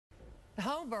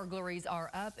Home burglaries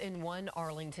are up in one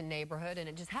Arlington neighborhood, and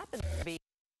it just happens to be.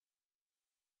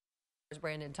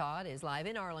 Brandon Todd is live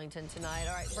in Arlington tonight.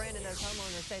 All right, Brandon, those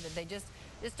homeowners say that they just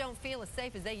don't feel as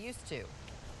safe as they used to.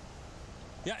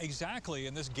 Yeah, exactly.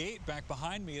 And this gate back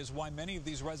behind me is why many of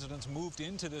these residents moved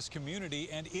into this community,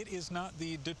 and it is not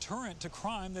the deterrent to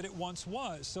crime that it once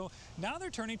was. So now they're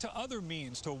turning to other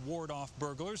means to ward off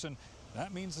burglars, and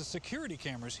that means the security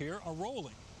cameras here are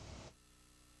rolling.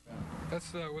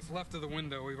 That's what's left of the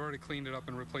window. We've already cleaned it up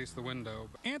and replaced the window.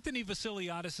 Anthony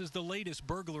Vasiliadis is the latest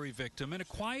burglary victim in a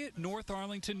quiet North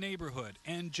Arlington neighborhood.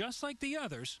 And just like the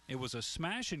others, it was a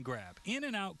smash and grab. In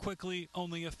and out quickly,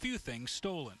 only a few things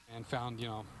stolen. And found,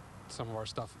 some of our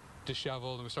stuff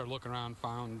disheveled. And we started looking around,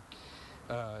 found,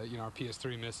 our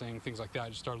PS3 missing, things like that. I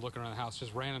just started looking around the house,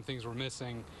 just random things were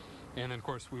missing. And then, of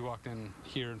course, we walked in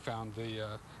here and found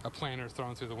a planter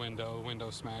thrown through the window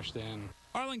smashed in.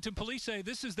 Arlington police say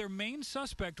this is their main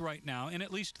suspect right now in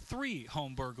at least 3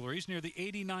 home burglaries near the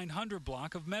 8900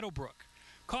 block of Meadowbrook.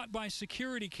 Caught by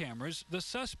security cameras, the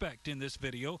suspect in this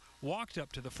video walked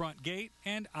up to the front gate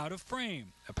and out of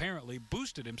frame, apparently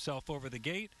boosted himself over the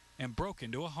gate and broke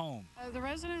into a home. The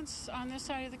residents on this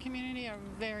side of the community are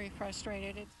very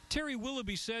frustrated. Terry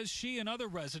Willoughby says she and other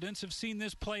residents have seen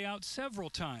this play out several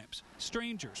times.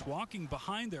 Strangers walking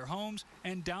behind their homes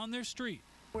and down their street.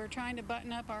 We're trying to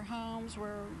button up our homes.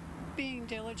 We're being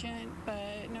diligent,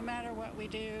 but no matter what we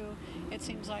do, it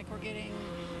seems like we're getting,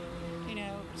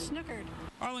 snookered.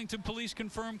 Arlington police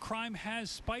confirm crime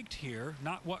has spiked here,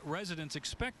 not what residents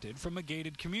expected from a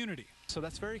gated community. So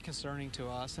that's very concerning to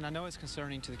us, and I know it's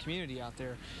concerning to the community out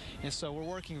there. And so we're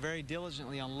working very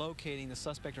diligently on locating the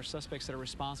suspect or suspects that are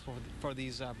responsible for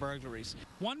these burglaries.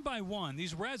 One by one,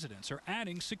 these residents are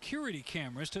adding security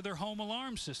cameras to their home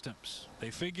alarm systems.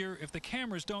 They figure if the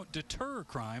cameras don't deter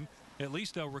crime, at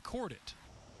least they'll record it.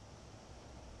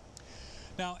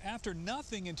 Now, after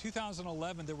nothing in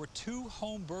 2011, there were 2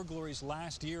 home burglaries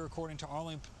last year, according to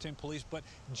Arlington police. But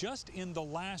just in the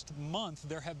last month,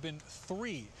 there have been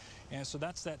 3. And so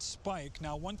that's that spike.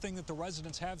 Now, one thing that the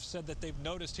residents have said that they've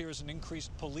noticed here is an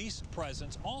increased police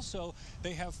presence. Also,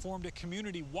 they have formed a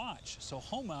community watch. So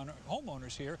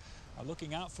homeowners here are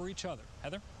looking out for each other.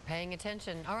 Heather? Paying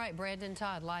attention. All right, Brandon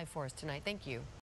Todd live for us tonight. Thank you.